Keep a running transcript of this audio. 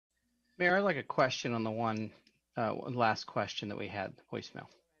Mayor, I'd like a question on the last question that we had, voicemail.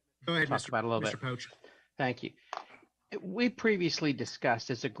 Go ahead, Talk about a little Mr. bit. Poach. Thank you. We previously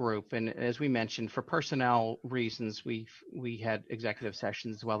discussed as a group, and as we mentioned, for personnel reasons, we had executive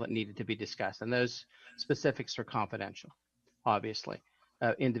sessions as well that needed to be discussed, and those specifics are confidential, obviously,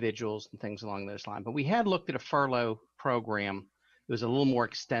 individuals and things along those lines. But we had looked at a furlough program that was a little more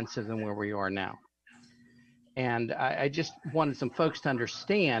extensive than where we are now. And I just wanted some folks to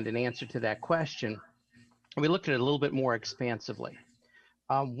understand in answer to that question. We looked at it a little bit more expansively.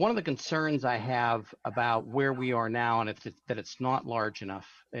 One of the concerns I have about where we are now and that it's not large enough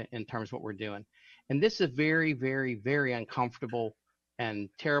in terms of what we're doing. And this is a very, very, very uncomfortable and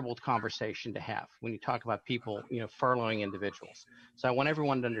terrible conversation to have when you talk about people, furloughing individuals. So I want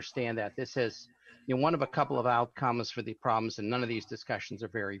everyone to understand that this is, one of a couple of outcomes for the problems, and none of these discussions are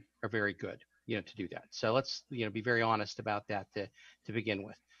very good, to do that. So let's, be very honest about that to begin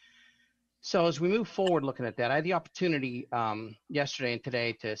with. So as we move forward looking at that, I had the opportunity yesterday and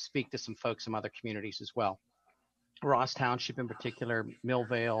today to speak to some folks from other communities as well. Ross Township in particular,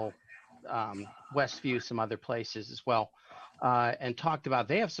 Millvale, Westview, some other places as well, and talked about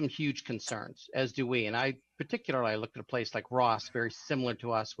they have some huge concerns, as do we. And I looked at a place like Ross, very similar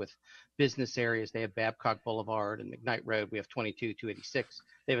to us with business areas. They have Babcock Boulevard and McKnight Road. We have 286.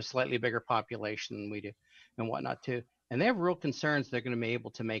 They have a slightly bigger population than we do and whatnot too. And they have real concerns they're going to be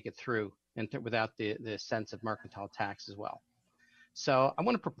able to make it through and without the sense of mercantile tax as well. So I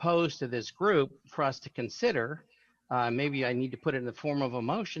want to propose to this group for us to consider, maybe I need to put it in the form of a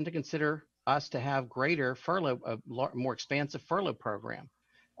motion to consider us to have greater furlough, more expansive furlough program,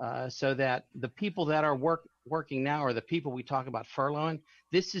 so that the people that are working now are the people we talk about furloughing.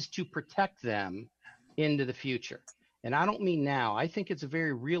 This is to protect them into the future. And I don't mean now. I think it's a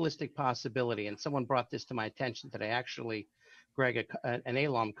very realistic possibility. And someone brought this to my attention today. Actually, Greg, an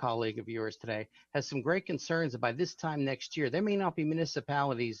ALOM colleague of yours today, has some great concerns that by this time next year, there may not be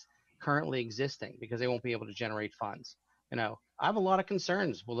municipalities currently existing because they won't be able to generate funds. I have a lot of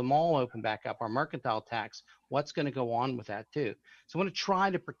concerns. Will the mall open back up? Our mercantile tax, what's going to go on with that too? So I want to try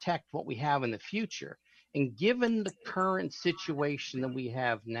to protect what we have in the future. And given the current situation that we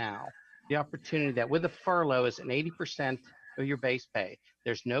have now, the opportunity that with a furlough is an 80% of your base pay.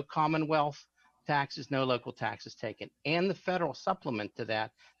 There's no Commonwealth taxes, no local taxes taken, and the federal supplement to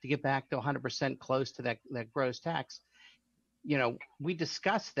that to get back to 100% close to that gross tax. We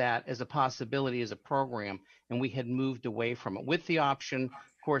discussed that as a possibility as a program, and we had moved away from it with the option,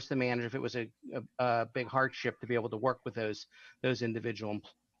 of course, the manager, if it was a big hardship, to be able to work with those individual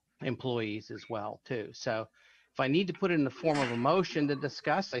employees as well too. So if I need to put it in the form of a motion to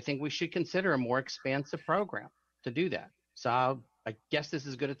discuss, I think we should consider a more expansive program to do that. So I guess this is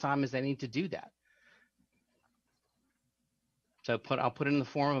as good a time as any to do that. So I'll put it in the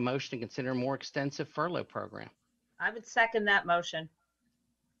form of a motion to consider a more extensive furlough program. I would second that motion.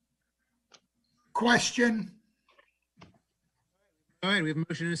 Question. All right, we have a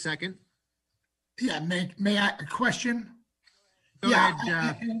motion and a second. Yeah, may I question? Go ahead,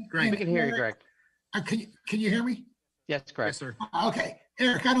 Greg. We can hear you, Greg. Can you hear me? Yes, Greg. Yes, sir. Okay,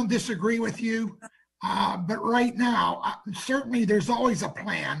 Eric, I don't disagree with you, but right now, certainly there's always a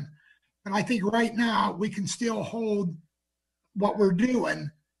plan, but I think right now we can still hold what we're doing.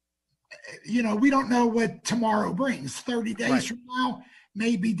 We don't know what tomorrow brings. 30 days from now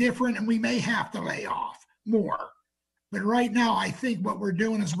may be different, and we may have to lay off more. But right now, I think what we're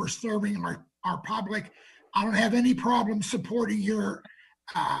doing is we're serving our public. I don't have any problem supporting your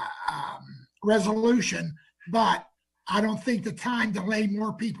resolution, but I don't think the time to lay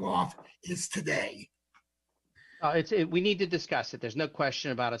more people off is today. We need to discuss it. There's no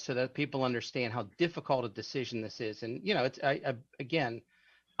question about it, so that people understand how difficult a decision this is. And again,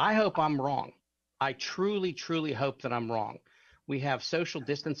 I hope I'm wrong. I truly, truly hope that I'm wrong. We have social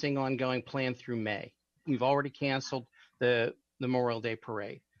distancing ongoing planned through May. We've already canceled the Memorial Day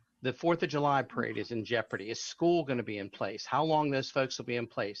parade. The 4th of July parade is in jeopardy. Is school going to be in place? How long those folks will be in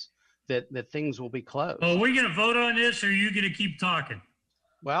place? That things will be closed. Well, are we going to vote on this, or are you going to keep talking?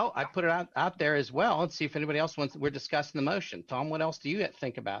 Well, I put it out there as well and see if anybody else wants. We're discussing the motion. Tom, what else do you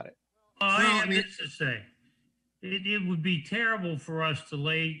think about it? Well, I have this to say. It would be terrible for us to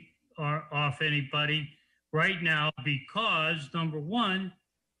lay off anybody right now because, number one,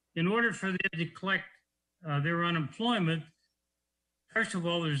 in order for them to collect their unemployment, first of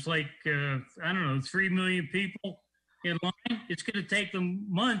all, there's 3 million people in line. It's going to take them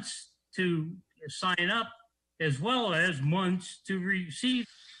months to sign up as well as months to receive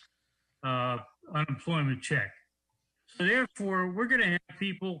unemployment check. So therefore, we're going to have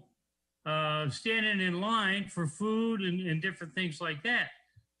people standing in line for food and different things like that.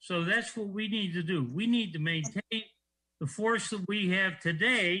 So that's what we need to do. We need to maintain the force that we have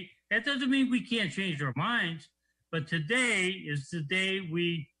today. That doesn't mean we can't change our minds, but today is the day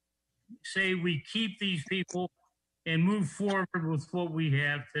we say we keep these people and move forward with what we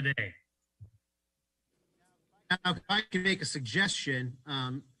have today. Now, if I can make a suggestion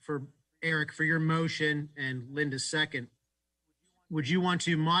for Eric, for your motion and Linda's second, would you want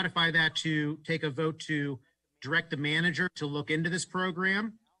to modify that to take a vote to direct the manager to look into this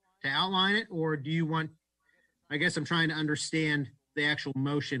program, to outline it? Or do you want, I guess I'm trying to understand the actual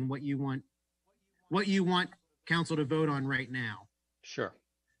motion, what you want council to vote on right now. Sure.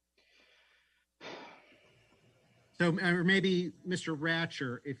 So, or maybe Mr.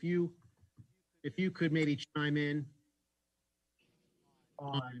 Ratcher, if you could maybe chime in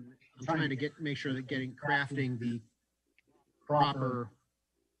on, I'm trying to make sure that crafting the proper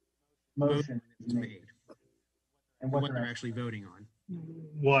motion is made and what they're actually voting on.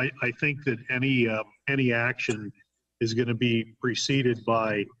 Well, I think that any action is going to be preceded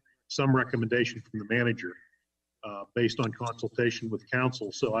by some recommendation from the manager based on consultation with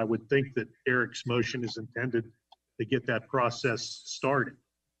council. So I would think that Eric's motion is intended to get that process started.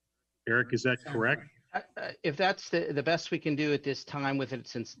 Eric, is that correct? If that's the best we can do at this time with it,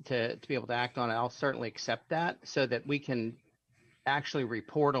 since to be able to act on it, I'll certainly accept that so that we can actually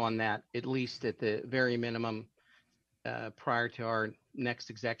report on that, at least at the very minimum, prior to our next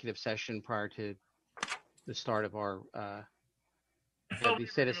executive session, prior to the start of our the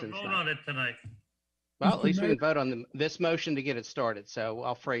citizens. Vote on it tonight. Well, at least we can vote on this motion to get it started. So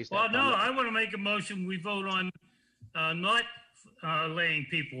I'll phrase that. Well, no, I want to make a motion. We vote on not laying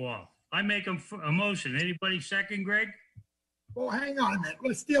people off. I make a motion. Anybody second, Greg? Well, hang on a minute.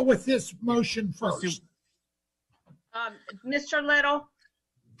 Let's deal with this motion first. Mr. Little,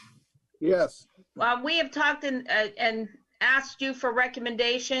 Yes. we have talked and asked you for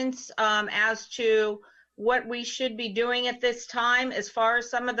recommendations as to what we should be doing at this time as far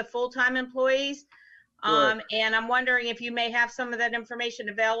as some of the full-time employees. Right. And I'm wondering if you may have some of that information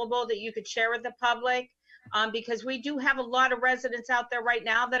available that you could share with the public, because we do have a lot of residents out there right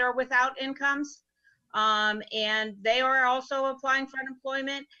now that are without incomes, and they are also applying for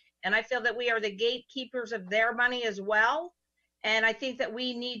unemployment. And I feel that we are the gatekeepers of their money as well. And I think that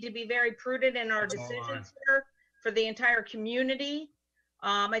we need to be very prudent in our decisions here for the entire community.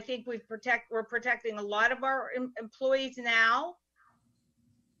 I think we're protecting a lot of our employees now,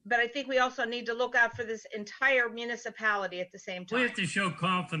 but I think we also need to look out for this entire municipality at the same time. We have to show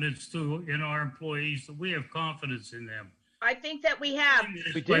confidence too in our employees, that we have confidence in them. I think that we have.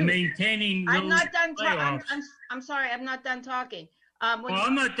 By maintaining those I'm not done. layoffs. I'm sorry. I'm not done talking. Well,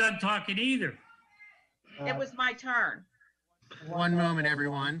 I'm not done talking either. It was my turn. One moment,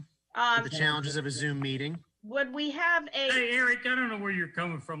 everyone. The challenges of a Zoom meeting. Would we have a? Hey, Eric, I don't know where you're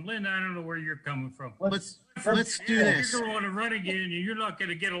coming from. Linda, I don't know where you're coming from. Let's do this. You're going to run again, and you're not going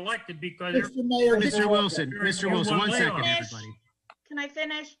to get elected because Mr. Mayor, Mr. Wilson, Mr. Wilson, 1 second, Finish. everybody. Can I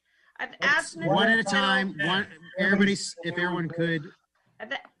finish? I've asked. Mr. One at a Little- time. Everybody, if everyone could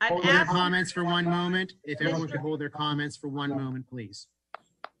I've hold their asked. comments for 1 moment. If everyone could hold their comments for 1 moment, please.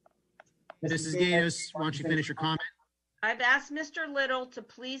 Mrs. Gatos, why don't you finish your comment? I've asked Mr. Little to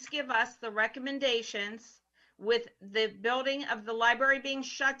please give us the recommendations with the building of the library being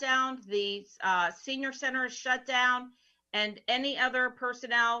shut down, the senior center is shut down, and any other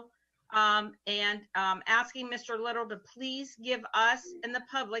personnel, and asking Mr. Little to please give us and the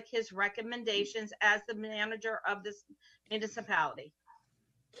public his recommendations as the manager of this municipality.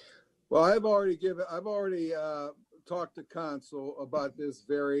 Well, I've already talked to council about this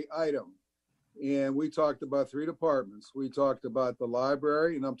very item. And we talked about 3 departments. We talked about the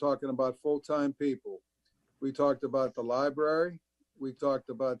library, and I'm talking about full-time people. We talked about the library. We talked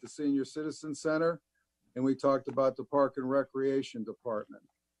about the senior citizen center, and we talked about the park and recreation department.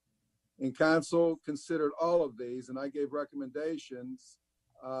 And council considered all of these, and I gave recommendations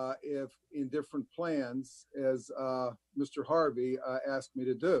if in different plans as Mr. Harvey asked me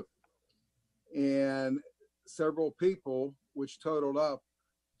to do. And several people, which totaled up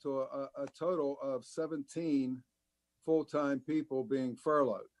to a total of 17 full-time people being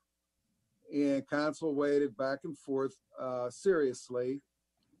furloughed. And council waited back and forth seriously.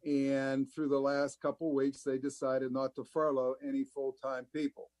 And through the last couple of weeks, they decided not to furlough any full-time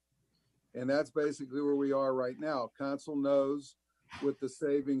people. And that's basically where we are right now. Council knows what the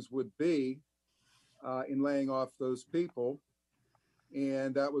savings would be in laying off those people.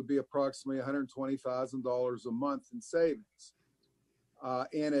 And that would be approximately $120,000 a month in savings.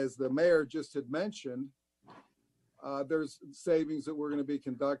 And as the mayor just had mentioned, there's savings that we're going to be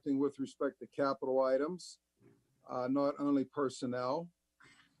conducting with respect to capital items, not only personnel.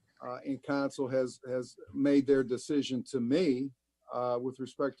 and council has made their decision to me with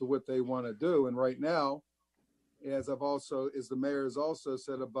respect to what they want to do. And right now, as the mayor has also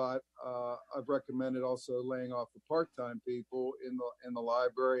said about, I've recommended also laying off the part-time people in the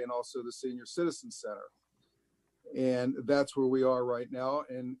library and also the senior citizen center. And that's where we are right now.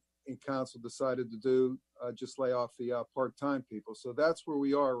 And council decided to do just lay off the part-time people. So that's where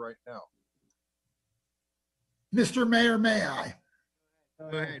we are right now. Mr. Mayor, may I?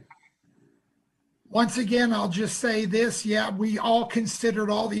 Go ahead. Once again, I'll just say this. Yeah, we all considered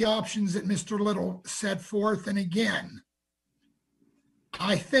all the options that Mr. Little set forth. And again,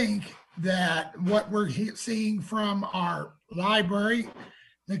 I think that what we're seeing from our library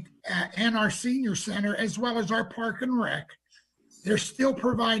and our senior center, as well as our park and rec, they're still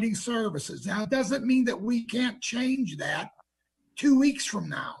providing services. Now, it doesn't mean that we can't change that 2 weeks from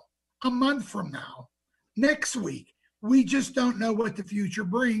now, a month from now, next week. We just don't know what the future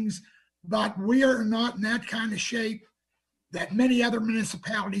brings, but we are not in that kind of shape that many other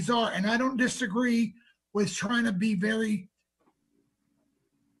municipalities are. And I don't disagree with trying to be very,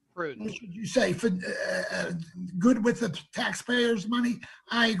 Prudent. what should you say, good with the taxpayers' money.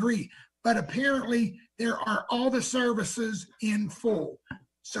 I agree. But apparently there are all the services in full.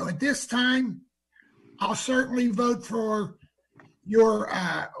 So at this time, I'll certainly vote for your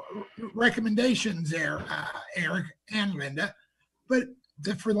recommendations there, Eric and Linda. But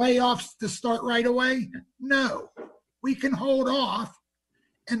for layoffs to start right away, no. We can hold off,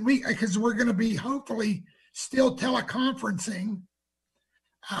 and because we're going to be hopefully still teleconferencing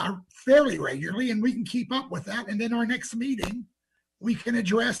fairly regularly, and we can keep up with that. And then our next meeting, we can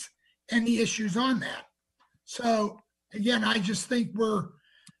address any issues on that. So again, I just think we're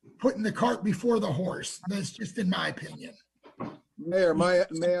putting the cart before the horse. That's just in my opinion. Mayor, may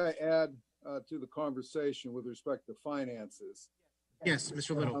I add to the conversation with respect to finances? Yes,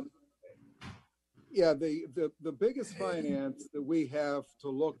 Mr. Little. Yeah, the biggest finance that we have to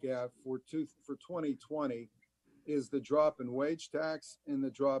look at for 2020 is the drop in wage tax and the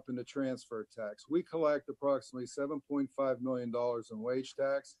drop in the transfer tax. We collect approximately $7.5 million in wage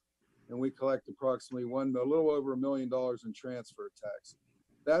tax, and we collect approximately a little over $1 million in transfer tax.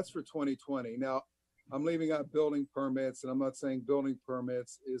 That's for 2020. Now, I'm leaving out building permits, and I'm not saying building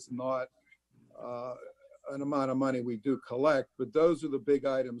permits is not an amount of money we do collect, but those are the big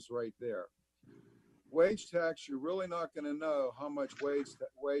items right there. Wage tax, you're really not going to know how much wage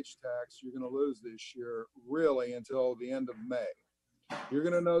tax you're going to lose this year, really, until the end of May. You're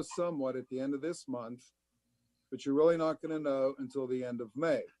going to know somewhat at the end of this month, but you're really not going to know until the end of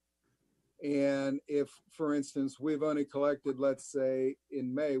May. And if, for instance, we've only collected, let's say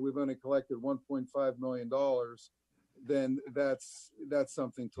in May, we've only collected $1.5 million, then that's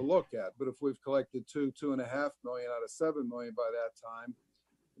something to look at. But if we've collected $2.5 million out of $7 million by that time,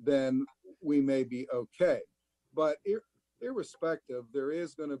 then we may be okay. But irrespective, there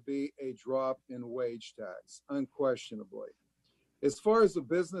is going to be a drop in wage tax, unquestionably. As far as the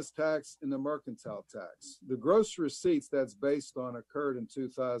business tax and the mercantile tax, the gross receipts that's based on occurred in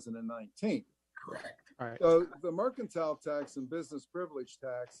 2019. Correct. All right. So the mercantile tax and business privilege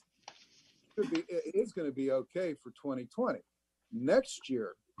tax is going to be okay for 2020. Next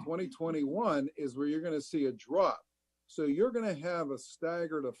year, 2021, is where you're going to see a drop. So you're going to have a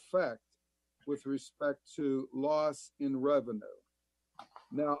staggered effect with respect to loss in revenue.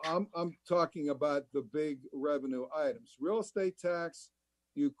 Now, I'm talking about the big revenue items. Real estate tax,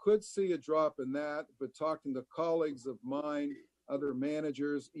 you could see a drop in that, but talking to colleagues of mine, other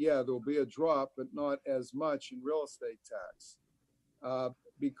managers, yeah, there'll be a drop, but not as much in real estate tax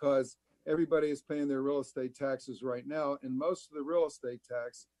because everybody is paying their real estate taxes right now. And most of the real estate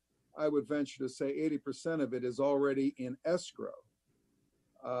tax, I would venture to say 80% of it is already in escrow.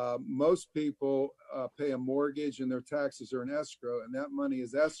 Most people pay a mortgage and their taxes are in escrow, and that money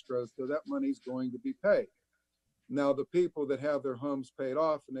is escrow, so that money is going to be paid. Now, the people that have their homes paid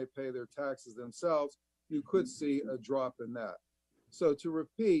off and they pay their taxes themselves, you could see a drop in that. So to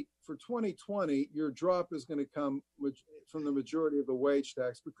repeat, for 2020, your drop is going to come from the majority of the wage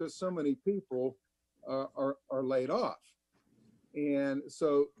tax because so many people are laid off. And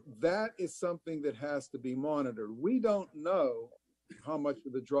so that is something that has to be monitored. We don't know how much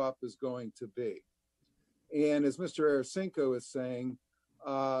of the drop is going to be. And as Mr. Aracinko is saying,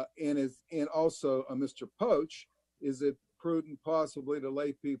 and also Mr. Poach, is it prudent possibly to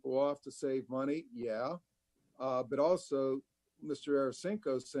lay people off to save money? Yeah. But also Mr.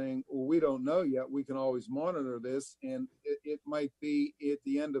 Aracinko is saying, well, we don't know yet. We can always monitor this. And it might be at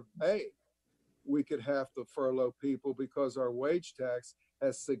the end of May, we could have to furlough people because our wage tax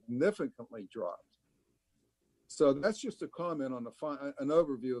has significantly dropped. So that's just a comment on an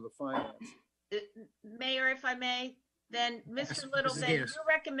overview of the finance. Mayor, if I may, then Yes, Mr. Little, Mrs. then Gaddis. your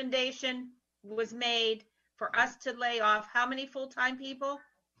recommendation was made for us to lay off how many full-time people?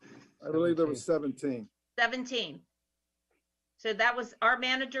 I believe there was 17. 17. So that was our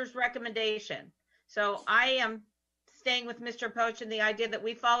manager's recommendation. So I am staying with Mr. Poach and the idea that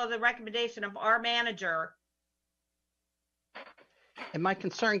we follow the recommendation of our manager. And my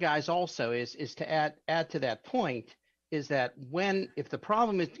concern, guys, also is to add to that point, is that if the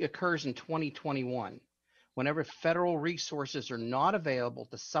problem occurs in 2021, whenever federal resources are not available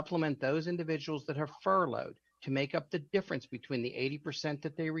to supplement those individuals that are furloughed to make up the difference between the 80%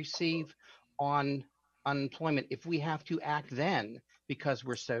 that they receive on unemployment, if we have to act then because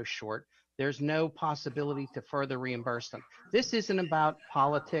we're so short, there's no possibility to further reimburse them. This isn't about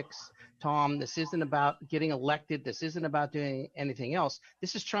politics, Tom. This isn't about getting elected. This isn't about doing anything else.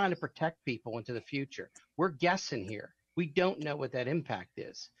 This is trying to protect people into the future. We're guessing here. We don't know what that impact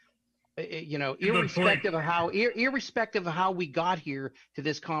is. Irrespective of how we got here to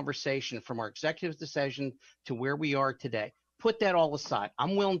this conversation, from our executive decision to where we are today, put that all aside.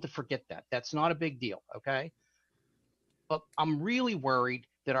 I'm willing to forget that. That's not a big deal, okay? But I'm really worried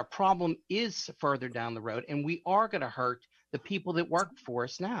that our problem is further down the road, and we are going to hurt the people that work for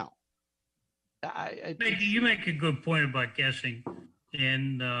us now. You make a good point about guessing,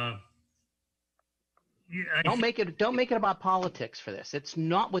 and don't make it about politics for this. It's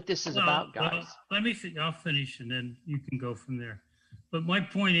not what this is about, guys. Let me I'll finish, and then you can go from there. But my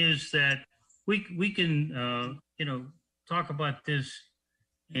point is that we can talk about this,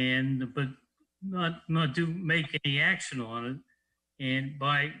 but not make any action on it. And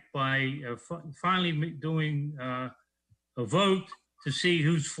by finally doing a vote to see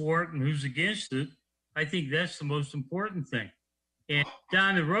who's for it and who's against it, I think that's the most important thing. And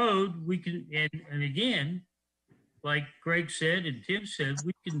down the road, we can, and again, like Greg said and Tim said,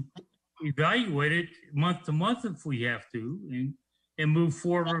 we can evaluate it month to month if we have to, and move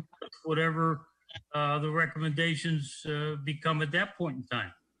forward with whatever the recommendations become at that point in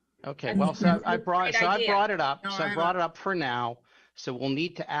time. Okay, well, so I brought it up. No, So I brought it up for now. So we'll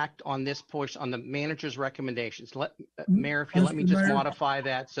need to act on this portion, on the manager's recommendations. Mayor, if you let me just modify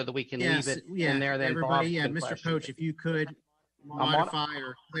that so that we can leave it in there. Then everybody, Bob can Mr. question Poach, it. if you could modify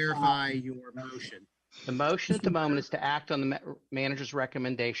or clarify your motion. The motion at the moment is to act on the manager's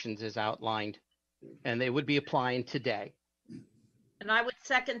recommendations as outlined, and they would be applying today. And I would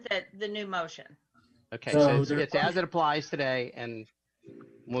second the new motion. Okay, so it's as it applies today, and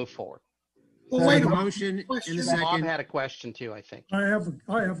move forward. Well, wait a motion in the Question. Bob second. had a question too, I think. I have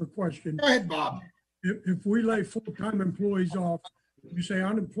a question. Go ahead, Bob. If we lay full-time employees off, you say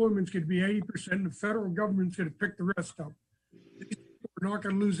unemployment's going to be 80%, the federal government's going to pick the rest up. We're not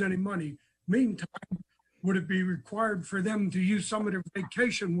going to lose any money. Meantime, would it be required for them to use some of their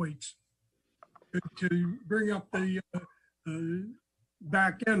vacation weeks to bring up the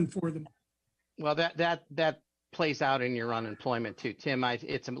back end for them? Well, that plays out in your unemployment too, Tim.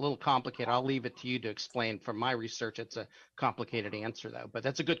 It's a little complicated. I'll leave it to you to explain. From my research, it's a complicated answer though, but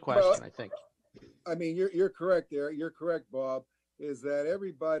that's a good question, I think. I mean, you're correct there. You're correct, Bob. Is that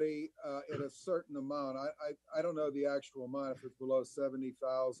everybody at a certain amount? I don't know the actual amount if it's below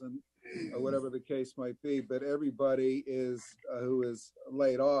 70,000 or whatever the case might be, but everybody is who is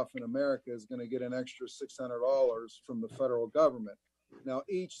laid off in America is going to get an extra $600 from the federal government. Now,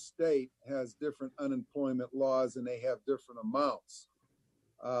 each state has different unemployment laws and they have different amounts.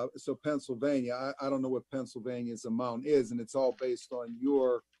 So Pennsylvania, I don't know what Pennsylvania's amount is, and it's all based on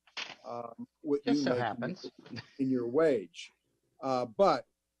your what Just you so make happens. in your wage. But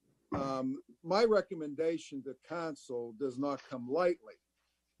my recommendation to council does not come lightly,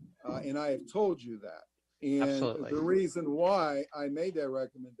 and I have told you that. And Absolutely. the reason why I made that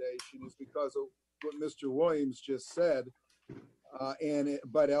recommendation is because of what Mr. Williams just said.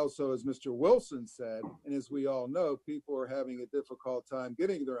 But also, as Mr. Wilson said, and as we all know, people are having a difficult time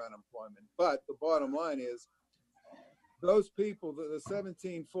getting their unemployment. But the bottom line is, those people, the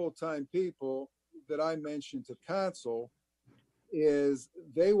 17 full-time people that I mentioned to council, is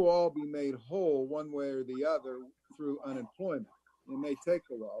they will all be made whole one way or the other through unemployment. It may take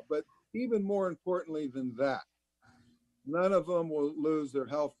a while, but even more importantly than that, none of them will lose their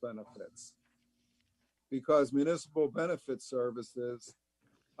health benefits, because Municipal Benefit Services,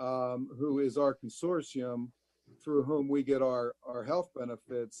 who is our consortium through whom we get our health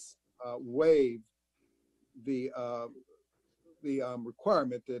benefits, waive the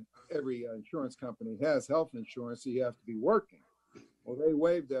requirement that every insurance company has health insurance, so you have to be working. Well, they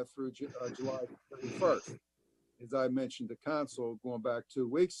waived that through July 31st, as I mentioned to council going back 2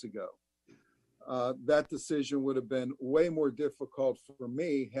 weeks ago. that decision would have been way more difficult for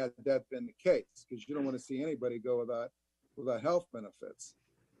me had that been the case, because you don't want to see anybody go without health benefits.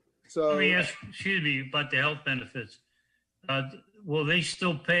 So Let me ask, excuse me, about the health benefits. Will they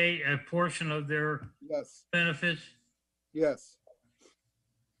still pay a portion of their yes, benefits? yes.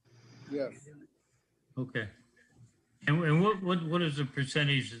 Okay. And what is the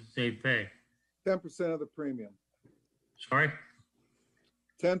percentage that they pay? 10% of the premium. Sorry?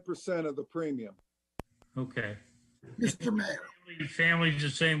 10% of the premium. Okay. Mr. Mayor. Families the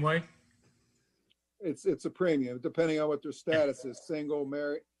same way? It's a premium, depending on what their status is, single,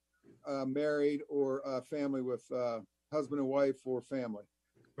 married, or family with husband and wife or family.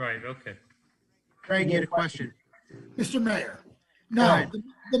 Right, okay. Craig, you had a question. Mr. Mayor. Go No, ahead.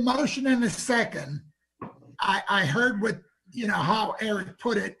 the motion and the second, I heard what, how Eric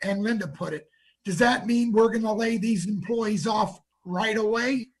put it and Linda put it. Does that mean we're going to lay these employees off right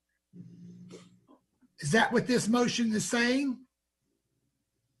away? Is that what this motion is saying?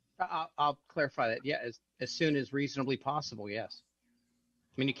 I'll clarify that. Yeah, as soon as reasonably possible. Yes.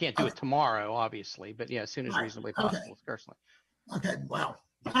 I mean, you can't do it tomorrow, obviously, but yeah, as soon as Right. reasonably Okay. possible, certainly. Okay, well,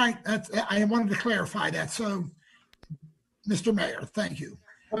 all right, I wanted to clarify that. So, Mr. Mayor, thank you.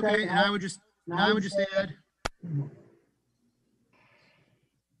 Okay, and I would just add.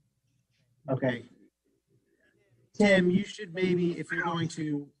 Okay. Tim, you should maybe, if you're going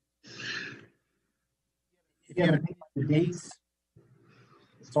to, if you have the dates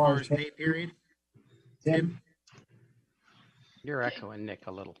as far as pay period, Tim? You're echoing, Nick,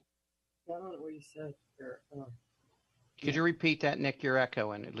 a little. I don't know what you said there. Could you repeat that, Nick? You're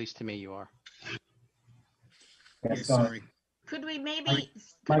echoing. At least to me, you are. Yeah, sorry. Could we My maybe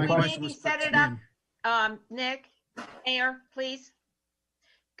question was set for it up, Tim. Nick, Mayor, please?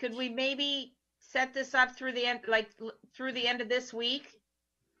 Could we maybe set this up through the end, through the end of this week?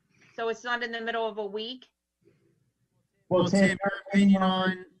 So it's not in the middle of a week? Well, Tim, your opinion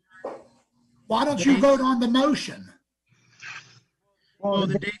on, Why don't you vote on the motion? well,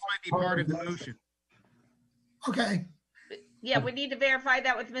 the dates might be part of the motion. Okay, Yeah, we need to verify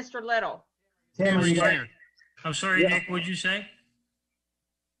that with Mr. Little. Tim, are you sorry. there? I'm sorry, Nick, what'd you say?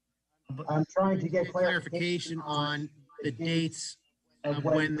 I'm trying to Get clarification on the dates of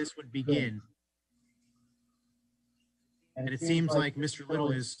when this would begin. And it seems like Mr.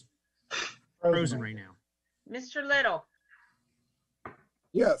 Little is frozen right now. Mr. Little,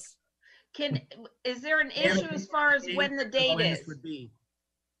 Yes. is there an issue as far as when the date When this is? would be.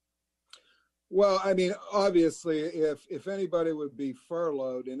 Well, I mean, obviously, if anybody would be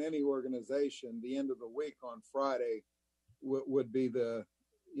furloughed in any organization, the end of the week on Friday would be the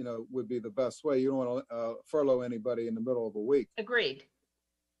best way. You don't want to furlough anybody in the middle of a week. Agreed.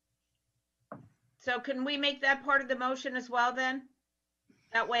 So can we make that part of the motion as well then?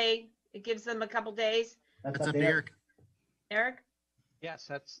 That way it gives them a couple days. That's up to Eric. Eric? Yes,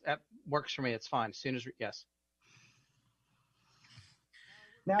 that works for me. It's fine. As soon as, yes.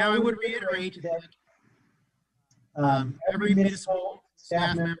 Now, I would reiterate that every municipal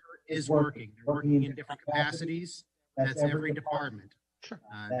staff member is working. They're working in different capacities. That's every department. Sure.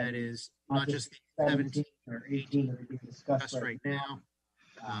 That is not just the 17 or 18 that are being discussed right now.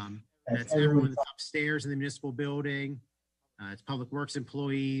 That's everyone that's upstairs in the municipal building. It's public works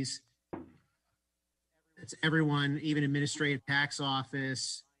employees. It's everyone, even administrative, tax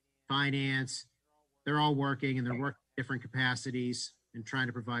office, finance. They're all working, and they're working in different capacities and trying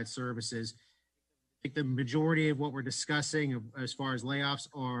to provide services. I think the majority of what we're discussing as far as layoffs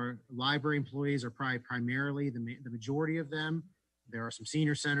are library employees, are probably primarily the majority of them. There are some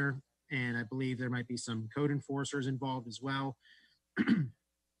senior center, and I believe there might be some code enforcers involved as well.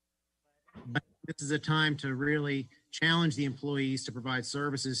 But this is a time to really challenge the employees to provide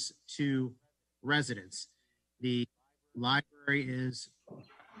services to residents. The library is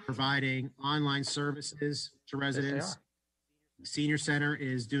providing online services to residents. The senior center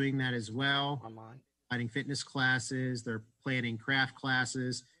is doing that as well, Online. providing fitness classes. They're planning craft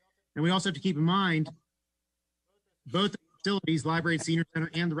classes. And we also have to keep in mind, both the facilities, library and senior center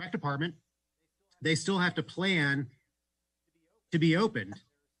and the rec department, they still have to plan to be opened.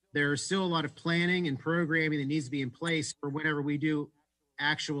 There's still a lot of planning and programming that needs to be in place for whenever we do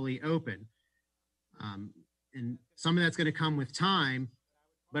actually open. And some of that's going to come with time,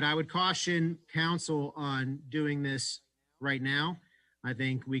 but I would caution council on doing this right now. I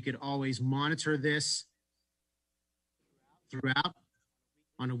think we could always monitor this throughout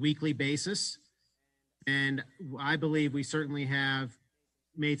on a weekly basis. And I believe we certainly have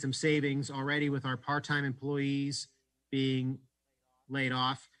made some savings already with our part-time employees being laid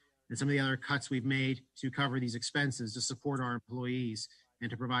off and some of the other cuts we've made to cover these expenses to support our employees and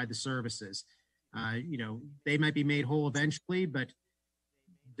to provide the services. they might be made whole eventually, but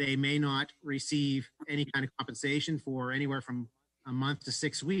they may not receive any kind of compensation for anywhere from a month to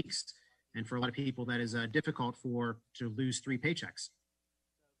 6 weeks. And for a lot of people, that is difficult to lose 3 paychecks.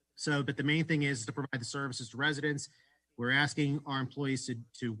 So, but the main thing is to provide the services to residents. We're asking our employees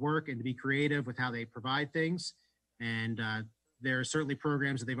to work and to be creative with how they provide things. And there are certainly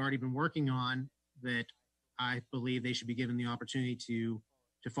programs that they've already been working on that I believe they should be given the opportunity to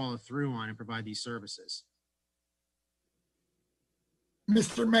follow through on and provide these services.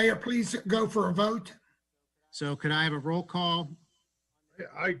 Mr. Mayor, please go for a vote. So could I have a roll call?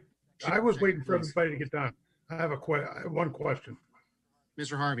 I was waiting for everybody to get done. I have one question.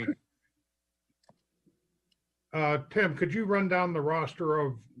 Mr. Harvey. Tim, could you run down the roster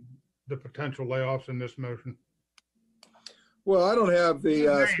of the potential layoffs in this motion? Well, I don't have the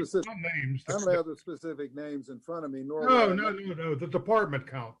Names, specific not names. I don't have the specific names in front of me, nor No, the department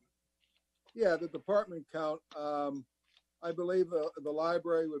count. Yeah, the department count. I believe the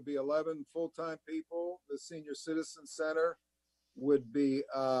library would be 11 full-time people. The senior citizen center would be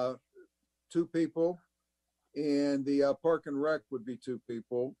 2 people, and the park and rec would be 2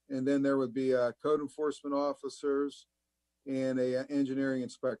 people, and then there would be code enforcement officers and a engineering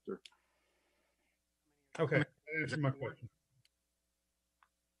inspector. Okay, that answers my question.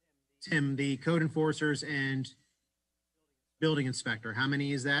 Tim, the code enforcers and building inspector, how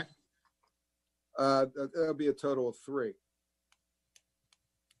many is that? That'll be a total of 3.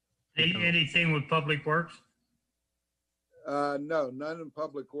 Anything with Public Works? No, none in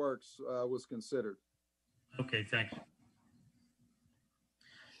Public Works was considered. Okay, thanks.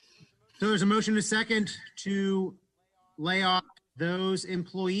 So there's a motion to second to lay off those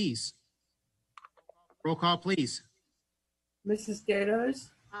employees. Roll call, please. Mrs. Gatos,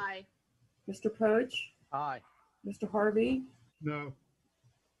 Aye. Mr. Poach, Aye. Mr. Harvey, No,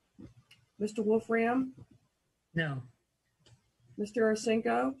 Mr. Wolfram, No. Mr.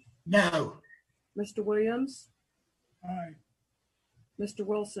 Arsenko, No. Mr. Williams, Aye. Mr.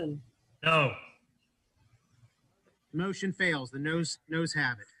 Wilson. No. Motion fails. The noes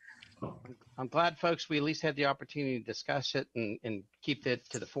have it. I'm glad, folks, we at least had the opportunity to discuss it and keep it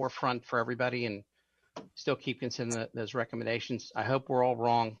to the forefront for everybody and still keep considering those recommendations. I hope we're all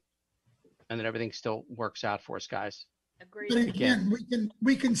wrong and that everything still works out for us, guys. But Agreed. again,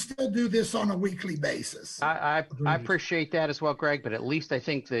 we can still do this on a weekly basis. I appreciate that as well, Greg, but at least I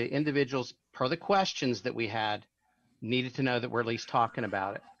think the individuals, per the questions that we had, needed to know that we're at least talking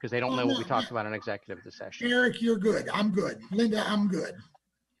about it because they don't know what we talked about in executive session. Eric, you're good. I'm good. Linda, I'm good.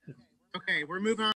 Okay, we're moving on.